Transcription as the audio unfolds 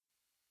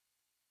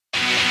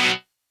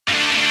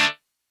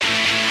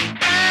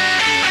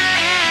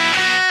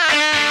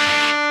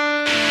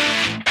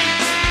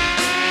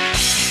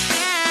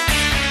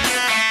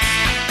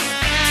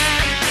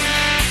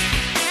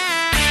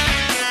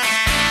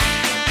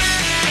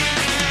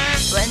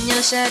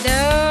Your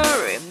shadow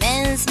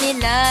remains me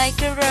like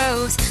a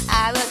rose.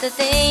 I want to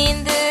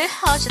think the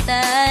harsh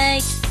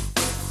night.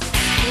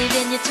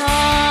 Leaving your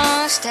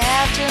tongue stuck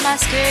to my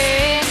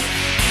skin.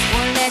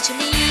 Won't let you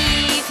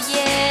leave,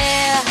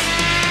 yeah.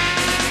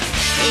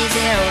 Is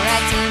it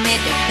alright to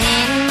make the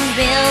pain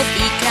will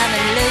become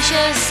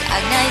illusions,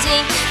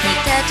 agonizing,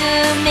 make that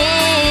to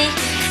me?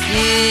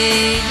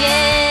 Yeah,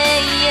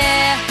 yeah,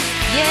 yeah,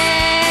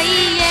 yeah,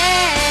 yeah.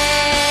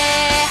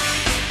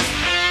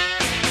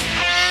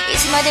 い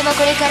つまでも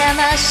これから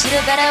真っ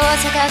白バラを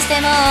咲かせて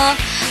も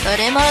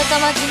俺もろと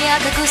も君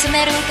赤く染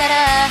めるか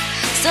ら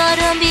So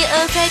don't be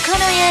afraid こ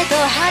の家と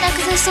花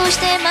崩そうし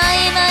て前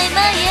へ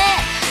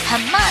How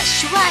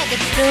much white the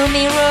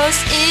blooming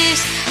rose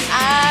is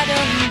I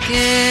don't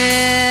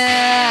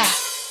care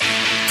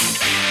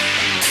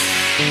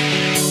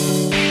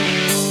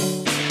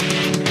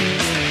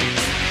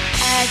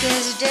I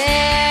guess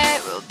there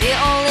will be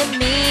only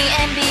me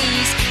and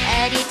bees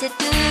addicted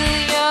to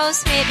your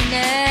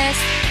sweetness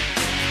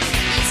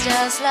It's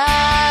just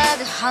like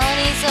the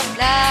honeys of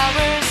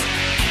flowers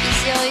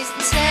It's your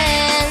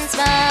innocent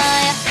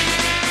smile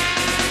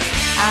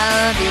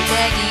I'll be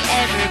taking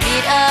every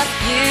bit of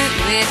you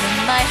within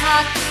my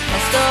heart, my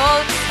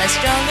soul, my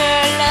stronger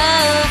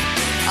love.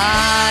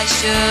 I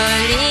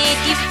surely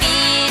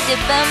defeat the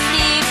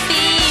bumbling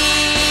bee.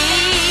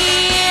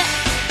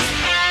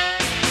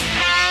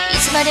 い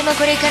つまでも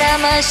これから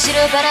真っ白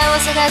バラを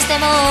探して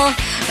も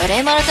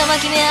俺もろとも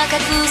君赤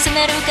く染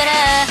めるか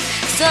ら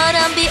So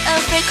don't be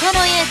afraid こ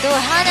の家と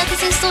花く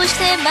せそし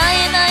て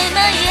前へ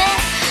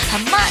How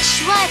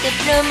much white the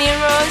blooming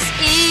rose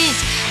is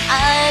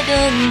I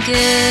don't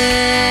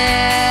care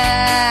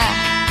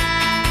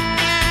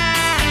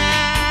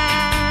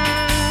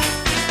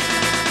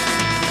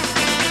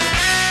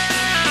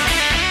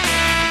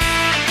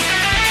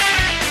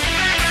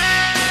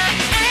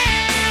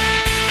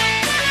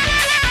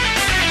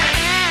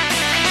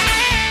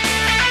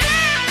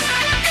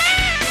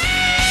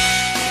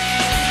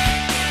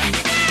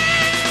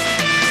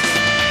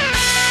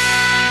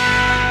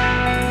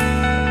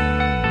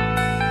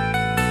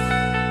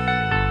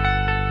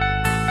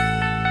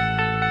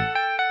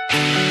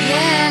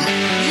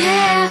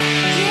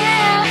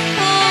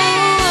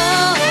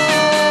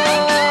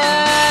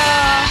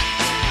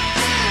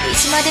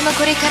でも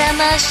これから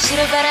真っ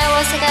白バラ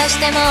を探し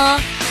ても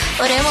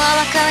俺も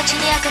赤は血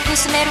に赤く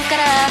染めるか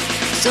ら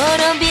So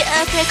don't be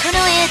afraid この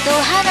絵と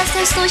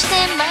話せそして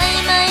前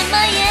へ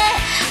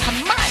How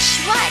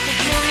much white the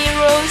blooming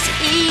rose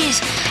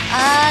is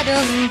I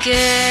don't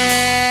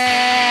care